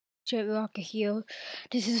Jet Rocker here.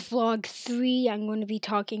 This is vlog 3. I'm going to be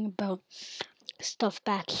talking about stuff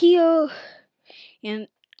back here. And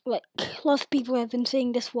like lots of people have been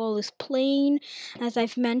saying this wall is plain, as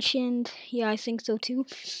I've mentioned. Yeah, I think so too.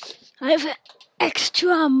 I have an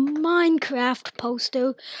extra Minecraft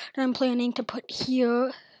poster that I'm planning to put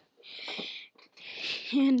here.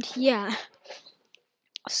 And yeah.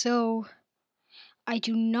 So I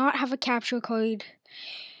do not have a capture card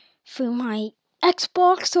for my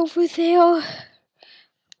Xbox over there,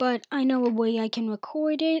 but I know a way I can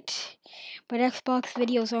record it. But Xbox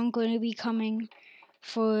videos aren't going to be coming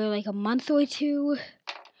for like a month or two.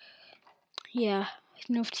 Yeah,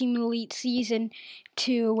 Nerf Team Elite Season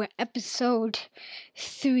 2, Episode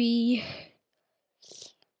 3.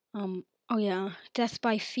 Oh yeah, Death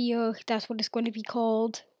by Fear, that's what it's going to be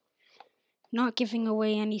called. Not giving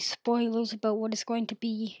away any spoilers about what it's going to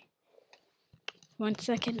be. 1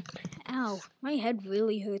 second. Ow, my head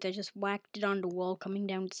really hurts. I just whacked it on the wall coming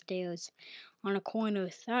downstairs on a corner.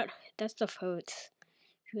 That stuff hurts.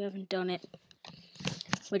 If you haven't done it.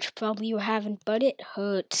 Which probably you haven't, but it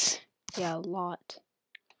hurts. Yeah, a lot.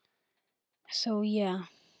 So yeah.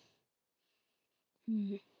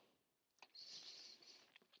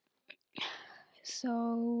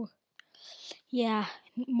 So yeah,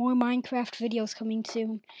 more Minecraft videos coming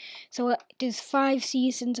soon. So there's 5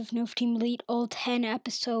 seasons of Nerf Team Elite, all 10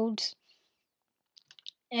 episodes.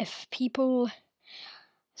 If people,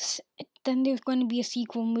 then there's going to be a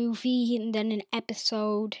sequel movie and then an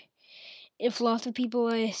episode. If lots of people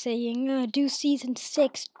are saying, do season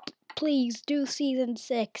 6, please do season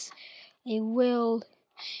 6, I will.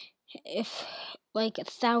 If like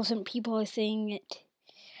 1,000 people are saying it,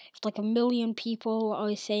 if like 1,000,000 people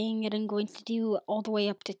are saying it, I'm going to do all the way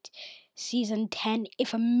up to season 10.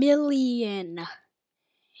 If 1,000,000,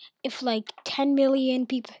 if like 10 million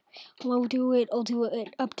people will do it, I'll do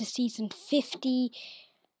it up to season 50.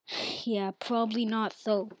 Yeah, probably not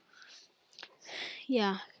though.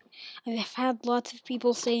 Yeah, I've had lots of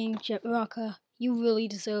people saying, Jet Rocker, you really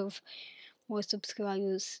deserve more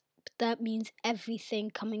subscribers. But that means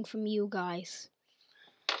everything coming from you guys.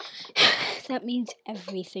 That means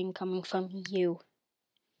everything coming from you.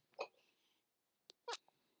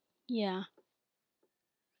 Yeah.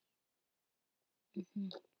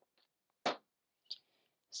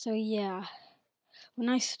 So yeah. When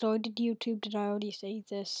I started YouTube, did I already say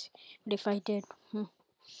this? But if I did,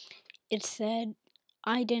 it said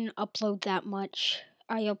I didn't upload that much.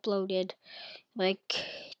 I uploaded like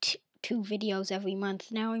 2 videos every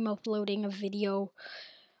month. Now I'm uploading a video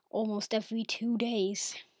almost every 2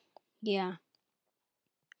 days. Yeah.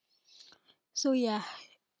 So yeah,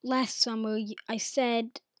 last summer I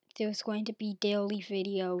said there was going to be daily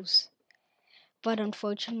videos, but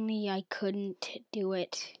unfortunately I couldn't do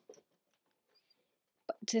it.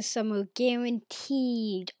 But this summer,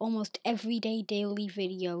 guaranteed almost everyday daily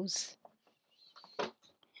videos.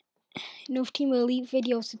 Nerf Team Elite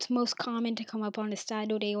videos, it's most common to come up on a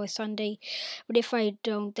Saturday or Sunday, but if I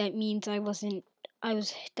don't, that means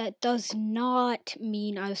that does not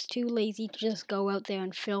mean I was too lazy to just go out there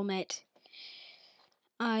and film it.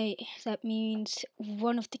 That means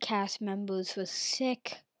one of the cast members was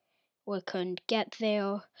sick or couldn't get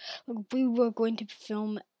there. We were going to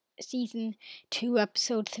film season 2,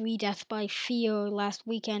 episode 3, Death by Fear last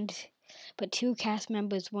weekend, but 2 cast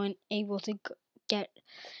members weren't able to get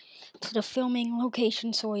to the filming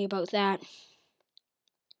location. Sorry about that.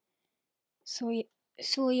 Sorry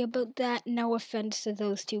about that. No offense to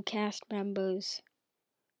those 2 cast members.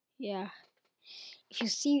 Yeah.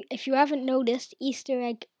 If you haven't noticed, Easter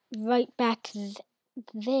egg right back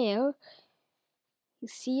there. You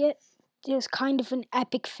see it? There's kind of an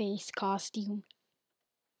epic face costume.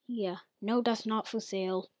 Yeah. No, that's not for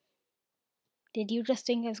sale. Did you just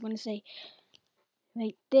think I was going to say?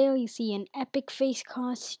 Right there, you see an epic face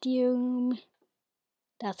costume.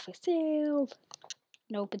 That's for sale.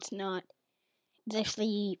 Nope, it's not. It's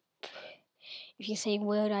actually, if you say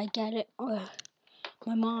where'd I get it, or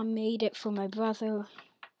my mom made it for my brother.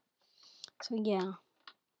 So yeah.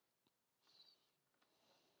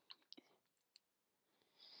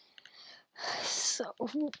 So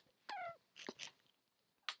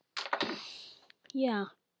yeah,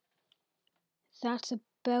 that's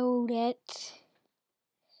about it.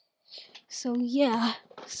 So yeah,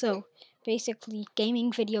 so basically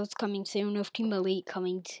gaming videos coming soon, Nerf Team Elite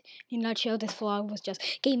coming. In a nutshell, this vlog was just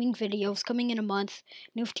gaming videos coming in a month,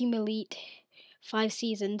 Nerf Team Elite, 5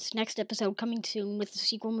 seasons, next episode coming soon with the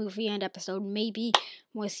sequel movie and episode, maybe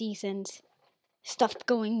more seasons. Stuff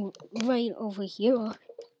going right over here.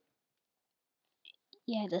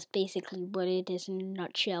 Yeah, that's basically what it is in a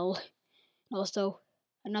nutshell. Also,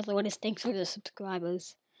 Another one is thanks for the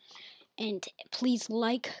subscribers. And please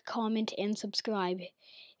like, comment, and subscribe. It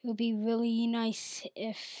would be really nice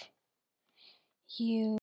if you